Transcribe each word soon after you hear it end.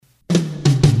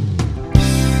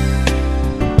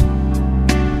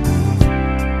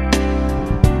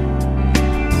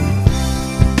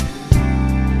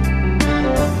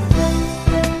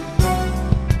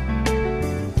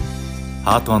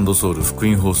ハート&ソウル福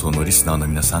音放送のリスナーの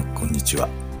皆さん、こんにちは。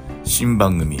新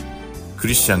番組、ク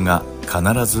リスチャンが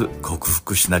必ず克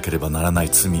服しなければならない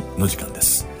罪の時間で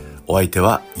す。お相手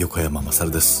は横山まさ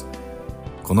るです。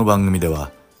この番組では、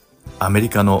アメリ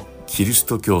カのキリス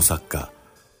ト教作家、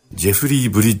ジェフリー・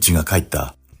ブリッジが書い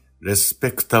たレス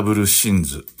ペクタブル・シン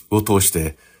ズを通し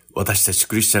て、私たち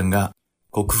クリスチャンが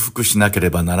克服しなけれ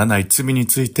ばならない罪に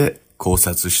ついて考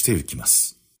察していきま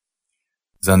す。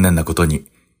残念なことに、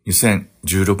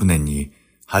2016年に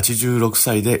86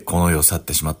歳でこの世を去っ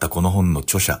てしまったこの本の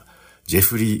著者、ジェ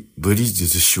フリー・ブリッジ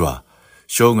ズ氏は、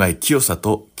生涯清さ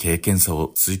と敬虔さ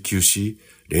を追求し、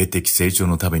霊的成長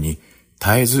のために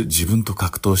絶えず自分と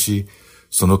格闘し、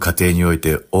その過程におい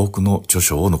て多くの著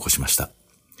書を残しました。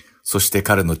そして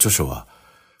彼の著書は、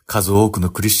数多く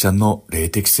のクリスチャンの霊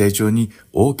的成長に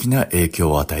大きな影響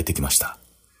を与えてきました。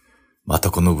また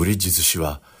このブリッジズ氏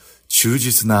は、忠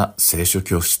実な聖書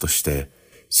教師として、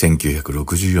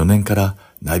1964年から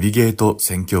ナビゲート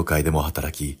宣教会でも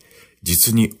働き、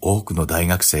実に多くの大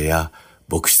学生や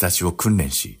牧師たちを訓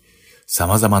練し、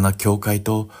様々な教会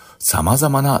と様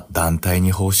々な団体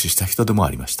に奉仕した人でも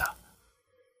ありました。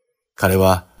彼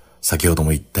は先ほど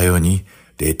も言ったように、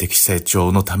霊的成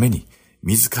長のために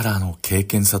自らの敬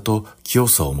虔さと清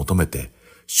さを求めて、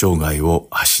生涯を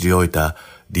走り終えた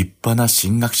立派な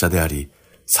神学者であり、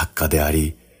作家であ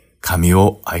り、神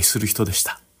を愛する人でし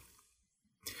た。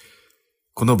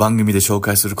この番組で紹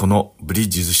介するこのブリッ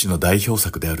ジズ氏の代表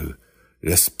作である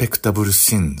Respectable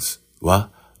Sins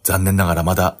は残念ながら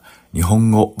まだ日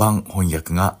本語版翻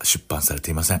訳が出版され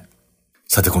ていません。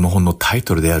さてこの本のタイ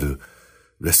トルである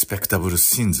Respectable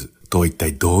Sins とは一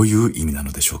体どういう意味な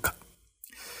のでしょうか。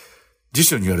辞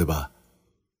書によれば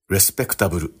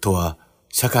Respectable とは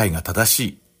社会が正し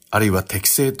いあるいは適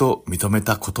正と認め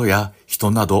たことや人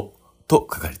などと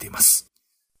書かれています。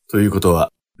ということ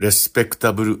は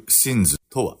Respectable Sins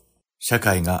とは、社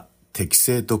会が適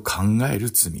正と考え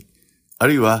る罪、あ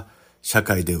るいは社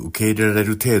会で受け入れられ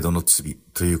る程度の罪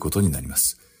ということになりま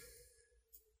す。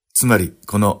つまり、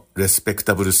この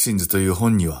Respectable Sins という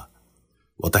本には、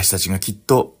私たちがきっ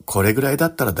とこれぐらいだ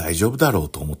ったら大丈夫だろう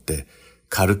と思って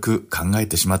軽く考え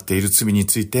てしまっている罪に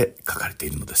ついて書かれてい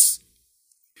るのです。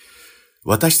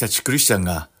私たちクリスチャン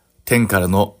が天から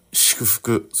の祝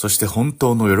福、そして本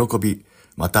当の喜び、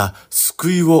また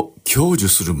救いを享受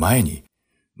する前に、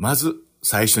まず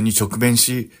最初に直面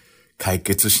し、解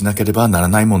決しなければなら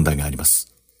ない問題がありま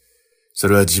す。そ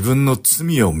れは自分の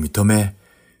罪を認め、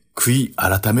悔い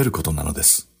改めることなので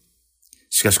す。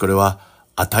しかしこれは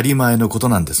当たり前のこと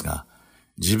なんですが、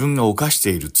自分が犯し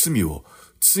ている罪を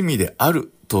罪であ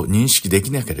ると認識でき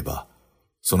なければ、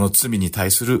その罪に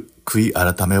対する悔い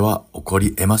改めは起こ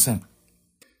り得ません。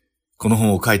この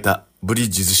本を書いたブリッ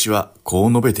ジズ氏はこう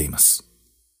述べています。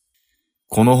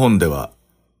この本では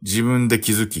自分で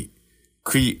気づき、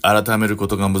悔い改めるこ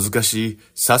とが難しい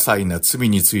些細な罪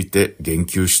について言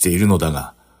及しているのだ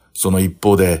が、その一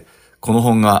方で、この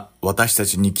本が私た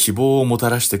ちに希望をもた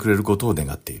らしてくれることを願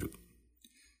っている。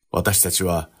私たち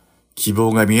は希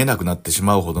望が見えなくなってし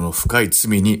まうほどの深い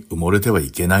罪に埋もれては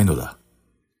いけないのだ。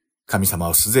神様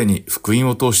はすでに福音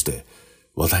を通して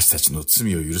私たちの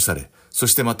罪を許され、そ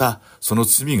してまたその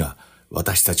罪が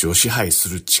私たちを支配す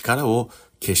る力を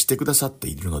消してくださって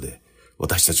いるので、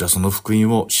私たちはその福音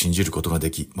を信じることが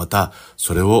でき、また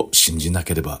それを信じな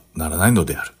ければならないの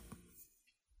である。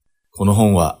この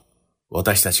本は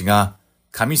私たちが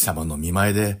神様の御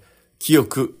前で清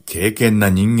く敬虔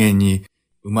な人間に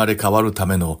生まれ変わるた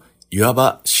めのいわ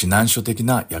ば指南書的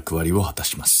な役割を果た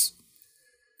します。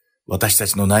私た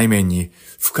ちの内面に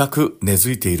深く根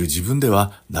付いている自分で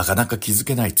はなかなか気づ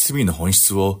けない罪の本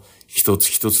質を一つ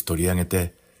一つ取り上げ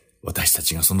て、私た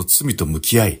ちがその罪と向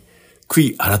き合い、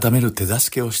悔い改める手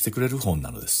助けをしてくれる本な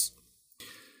のです。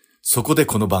そこで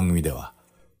この番組では、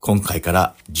今回か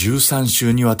ら13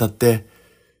週にわたって、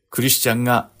クリスチャン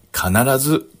が必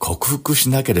ず克服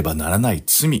しなければならない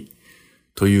罪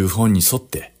という本に沿っ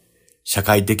て、社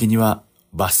会的には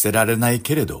罰せられない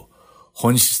けれど、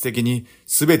本質的に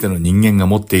全ての人間が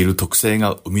持っている特性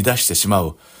が生み出してしま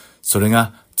う、それ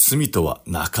が罪とは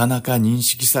なかなか認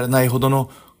識されないほどの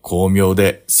巧妙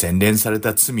で洗練され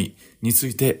た罪につ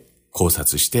いて考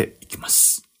察していきま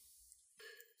す。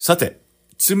さて、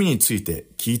罪について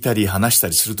聞いたり話した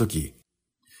りするとき、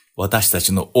私た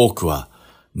ちの多くは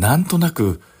なんとな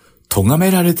く咎め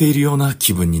られているような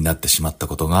気分になってしまった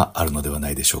ことがあるのではな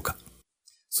いでしょうか。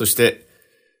そして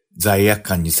罪悪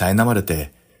感に苛まれ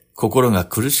て心が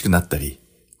苦しくなったり、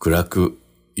暗く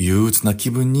憂鬱な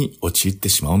気分に陥って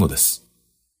しまうのです。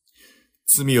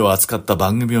罪を扱った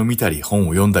番組を見たり本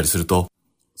を読んだりすると、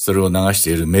それを流し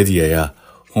ているメディアや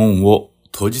本を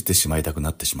閉じてしまいたく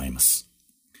なってしまいます。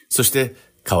そして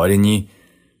代わりに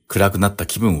暗くなった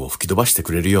気分を吹き飛ばして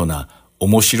くれるような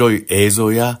面白い映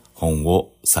像や本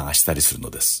を探したりする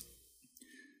のです。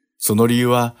その理由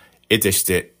は得てし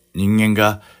て人間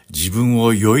が自分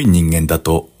を良い人間だ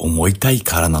と思いたい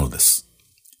からなのです。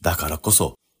だからこ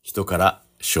そ人から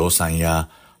称賛や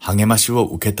励ましを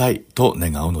受けたいと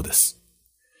願うのです。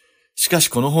しかし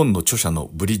この本の著者の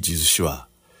ブリッジズ氏は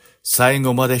最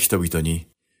後まで人々に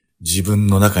自分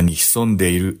の中に潜ん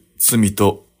でいる罪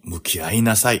と向き合い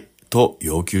なさいと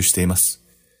要求しています。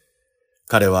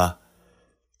彼は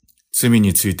罪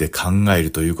について考え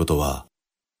るということは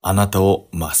あなたを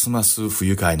ますます不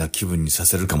愉快な気分にさ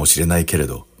せるかもしれないけれ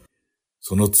ど、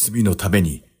その罪のため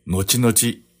に後々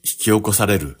引き起こさ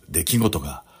れる出来事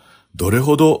がどれ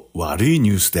ほど悪い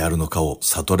ニュースであるのかを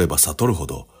悟れば悟るほ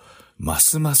ど、ま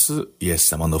すますイエス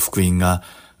様の福音が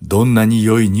どんなに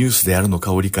良いニュースであるの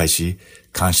かを理解し、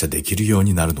感謝できるよう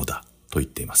になるのだと言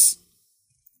っています。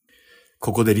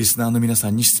ここでリスナーの皆さ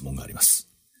んに質問があります。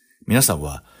皆さん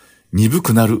は鈍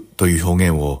くなるという表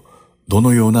現をど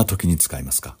のような時に使い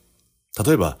ますか？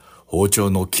例えば包丁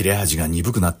の切れ味が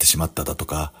鈍くなってしまっただと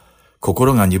か、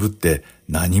心が鈍って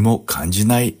何も感じ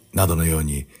ないなどのよう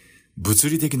に、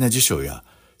物理的な事象や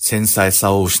繊細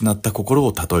さを失った心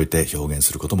を例えて表現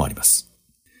することもあります。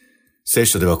聖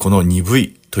書ではこの鈍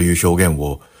いという表現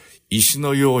を石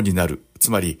のようになる、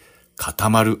つまり固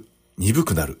まる、鈍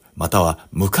くなる、または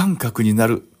無感覚にな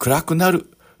る、暗くなる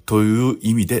という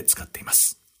意味で使っていま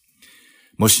す。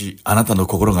もしあなたの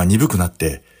心が鈍くなっ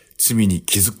て罪に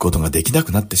気づくことができな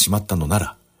くなってしまったのな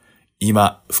ら、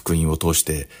今福音を通し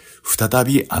て再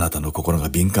びあなたの心が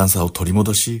敏感さを取り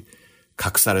戻し、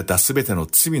隠されたすべての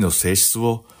罪の性質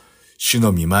を主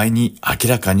の御前に明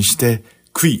らかにして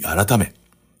悔い改め、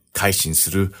改心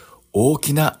する大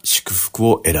きな祝福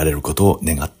を得られることを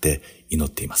願って祈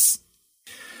っています。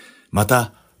ま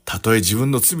た、たとえ自分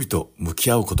の罪と向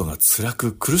き合うことが辛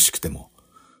く苦しくても、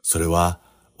それは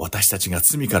私たちが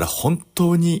罪から本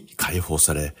当に解放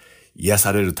され、癒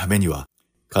されるためには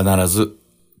必ず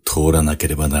通らなけ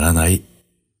ればならない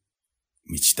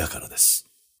道だからです。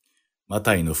マ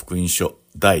タイの福音書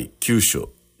第9章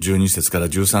12節から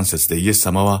13節でイエス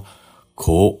様は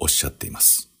こうおっしゃっていま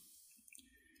す。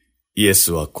イエ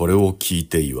スはこれを聞い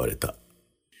て言われた。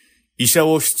医者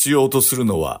を必要とする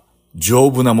のは丈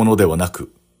夫なものではな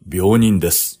く病人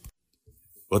です。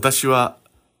私は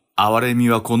憐れみ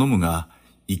は好むが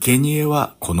生贄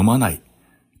は好まない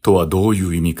とはどうい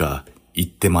う意味か言っ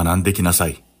て学んできなさ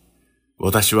い。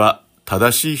私は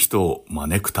正しい人を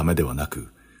招くためではな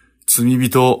く罪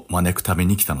人を招くため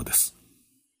に来たのです。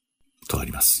とあ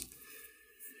ります。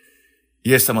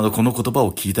イエス様のこの言葉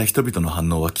を聞いた人々の反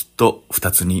応はきっと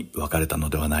二つに分かれたの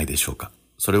ではないでしょうか。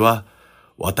それは、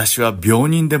私は病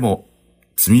人でも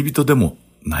罪人でも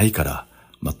ないから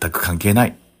全く関係な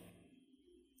い。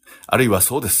あるいは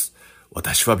そうです。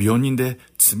私は病人で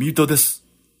罪人です。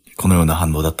このような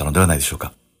反応だったのではないでしょう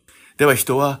か。では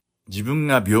人は自分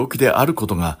が病気であるこ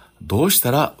とがどうし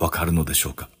たらわかるのでし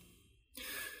ょうか。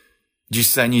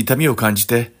実際に痛みを感じ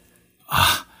て、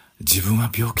自分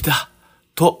は病気だ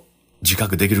と自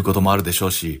覚できることもあるでしょ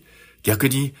うし、逆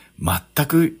に全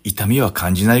く痛みは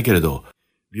感じないけれど、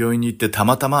病院に行ってた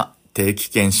またま定期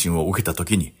検診を受けたと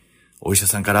きに、お医者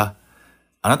さんから、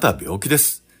あなたは病気で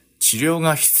す。治療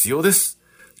が必要です。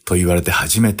と言われて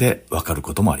初めてわかる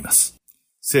こともあります。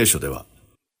聖書では、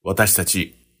私た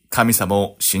ち神様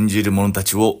を信じる者た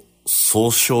ちを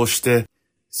総称して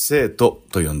聖徒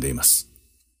と呼んでいます。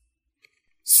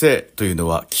聖というの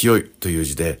は清いという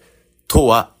字で、徒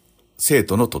は生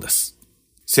徒の徒です。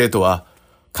生徒は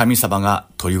神様が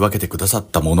取り分けてくださっ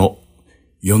たもの、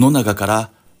世の中か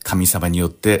ら神様によっ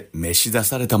て召し出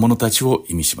された者たちを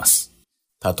意味します。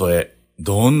たとえ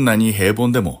どんなに平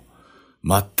凡でも、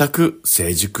全く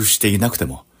成熟していなくて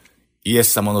も、イエ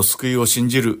ス様の救いを信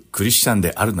じるクリスチャン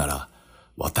であるなら、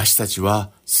私たち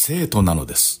は聖徒なの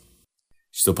です。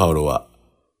使徒パウロは、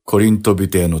コリント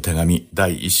人への手紙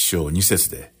第1章2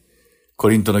節で、コ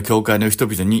リントの教会の人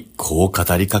々にこう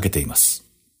語りかけています。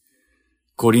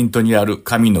コリントにある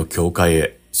神の教会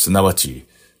へ、すなわち、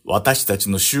私たち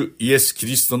の主イエス・キ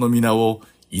リストの皆を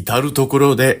至るとこ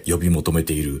ろで呼び求め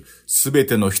ているすべ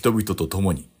ての人々と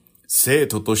共に、聖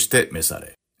徒として召さ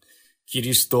れ、キ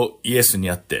リストイエスに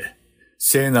あって、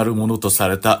聖なるものとさ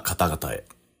れた方々へ。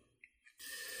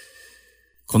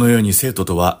このように聖徒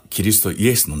とはキリストイ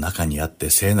エスの中にあって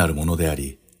聖なるものであ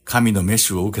り、神の召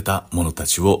しを受けた者た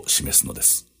ちを示すので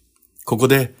す。ここ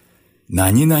で、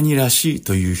何々らしい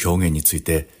という表現につい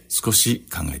て少し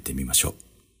考えてみましょう。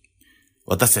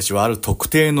私たちはある特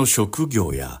定の職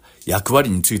業や役割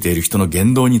についている人の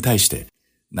言動に対して、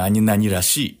何々ら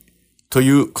しいとい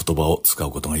う言葉を使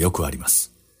うことがよくありま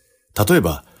す。例え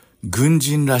ば、軍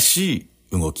人らし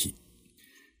い動き、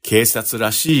警察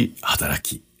らしい働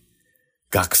き、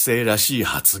学生らしい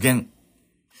発言、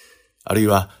あるい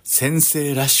は先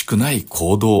生らしくない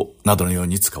行動などのよう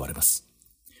に使われます。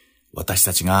私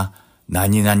たちが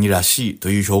何々らしいと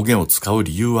いう表現を使う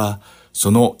理由は、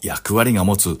その役割が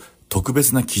持つ特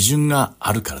別な基準が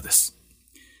あるからです。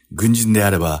軍人であ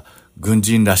れば、軍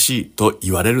人らしいと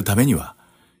言われるためには、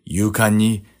勇敢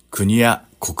に国や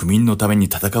国民のために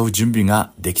戦う準備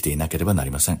ができていなければな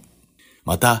りません。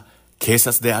また、警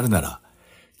察であるなら、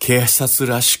警察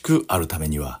らしくあるため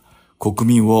には、国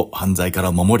民を犯罪か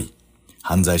ら守り、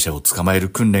犯罪者を捕まえる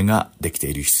訓練ができて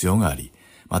いる必要があり、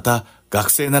また、学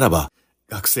生ならば、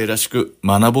学生らしく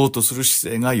学ぼうとする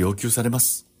姿勢が要求されま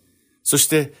す。そし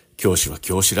て、教師は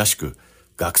教師らしく、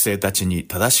学生たちに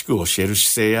正しく教える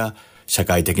姿勢や、社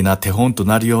会的な手本と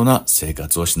なるような生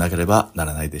活をしなければな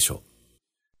らないでしょ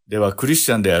う。では、クリス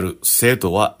チャンである生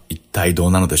徒は一体ど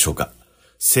うなのでしょうか。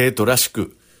生徒らし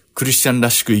く、クリスチャンら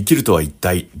しく生きるとは一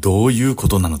体どういうこ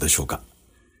となのでしょうか。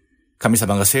神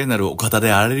様が聖なるお方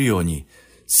であられるように、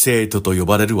生徒と呼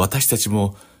ばれる私たち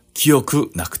も清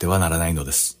くなくてはならないの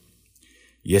です。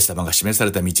イエス様が示さ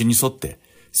れた道に沿って、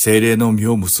聖霊の実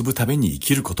を結ぶために生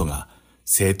きることが、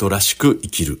生徒らしく生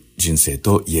きる人生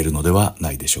と言えるのでは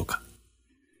ないでしょうか。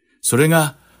それ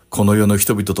が、この世の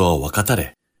人々とは分かた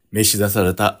れ、召し出さ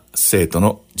れた生徒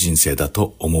の人生だ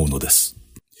と思うのです。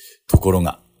ところ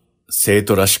が、生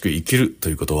徒らしく生きると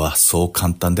いうことはそう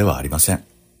簡単ではありません。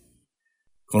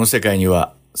この世界に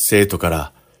は生徒か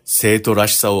ら生徒ら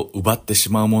しさを奪って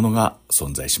しまうものが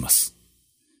存在します。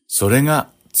それが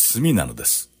罪なので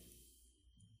す。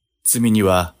罪に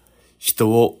は人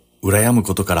を羨む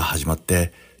ことから始まっ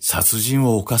て殺人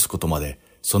を犯すことまで、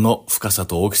その深さ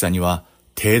と大きさには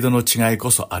程度の違い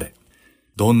こそあれ、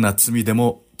どんな罪で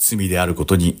も罪であるこ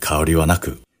とに変わりはな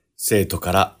く、生徒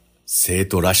から生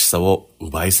徒らしさを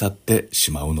奪い去って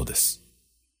しまうのです。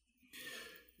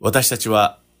私たち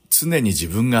は常に自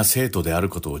分が生徒である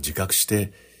ことを自覚し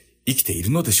て生きてい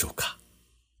るのでしょうか。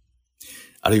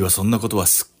あるいはそんなことは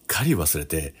すっかり忘れ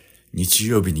て、日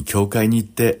曜日に教会に行っ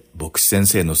て牧師先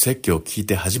生の説教を聞い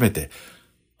て初めて、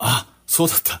あ、そう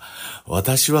だった、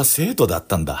私は生徒だっ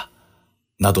たんだ、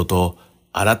などと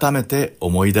改めて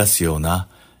思い出すような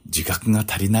自覚が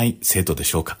足りない生徒で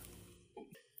しょうか。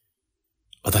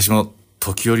私も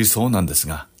時折そうなんです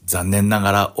が、残念な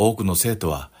がら多くの生徒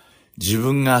は自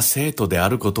分が生徒であ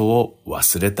ることを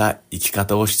忘れた生き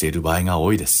方をしている場合が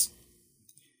多いです。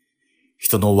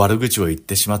人の悪口を言っ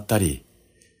てしまったり、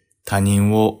他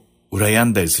人を羨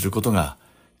んだりすることが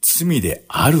罪で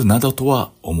あるなどと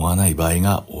は思わない場合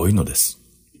が多いのです。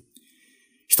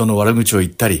人の悪口を言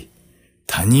ったり、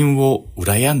他人を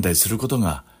羨んだりすること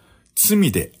が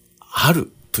罪であ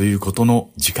るということの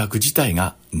自覚自体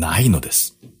がないので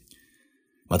す。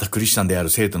またクリスチャンである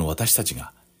生徒の私たち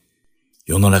が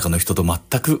世の中の人と全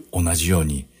く同じよう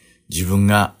に自分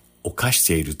が犯し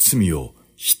ている罪を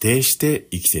否定して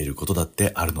生きていることだっ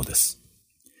てあるのです。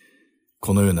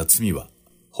このような罪は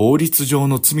法律上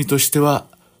の罪としては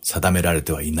定められ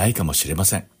てはいないかもしれま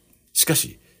せん。しか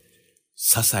し、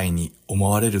些細に思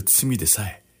われる罪でさ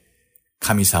え、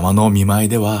神様の御前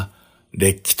では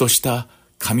れっきとした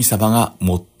神様が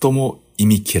最も忌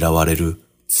み嫌われる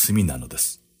罪なので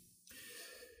す。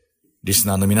リス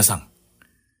ナーの皆さん、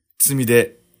罪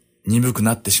で鈍く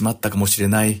なってしまったかもしれ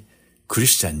ないクリ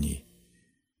スチャンに、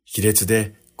卑劣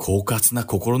で狡猾な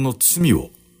心の罪を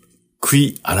悔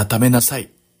い改めなさい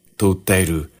と訴え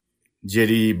るジェ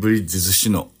リー・ブリッジズ氏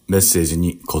のメッセージ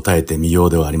に答えてみよう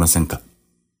ではありませんか。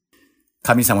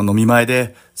神様の御前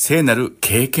で聖なる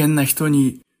敬虔な人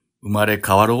に生まれ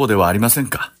変わろうではありません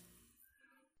か。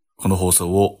この放送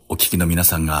をお聞きの皆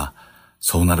さんが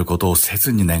そうなることを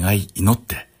切に願い祈っ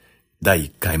て第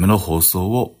1回目の放送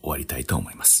を終わりたいと思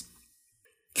います。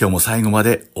今日も最後ま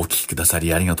でお聞きくださ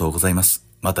りありがとうございます。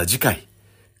また次回、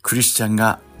クリスチャン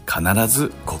が必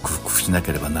ず克服しな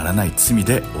ければならない罪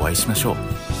でお会いしましょう。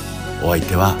お相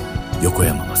手は横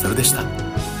山まさるでした。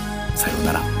さよう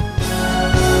なら。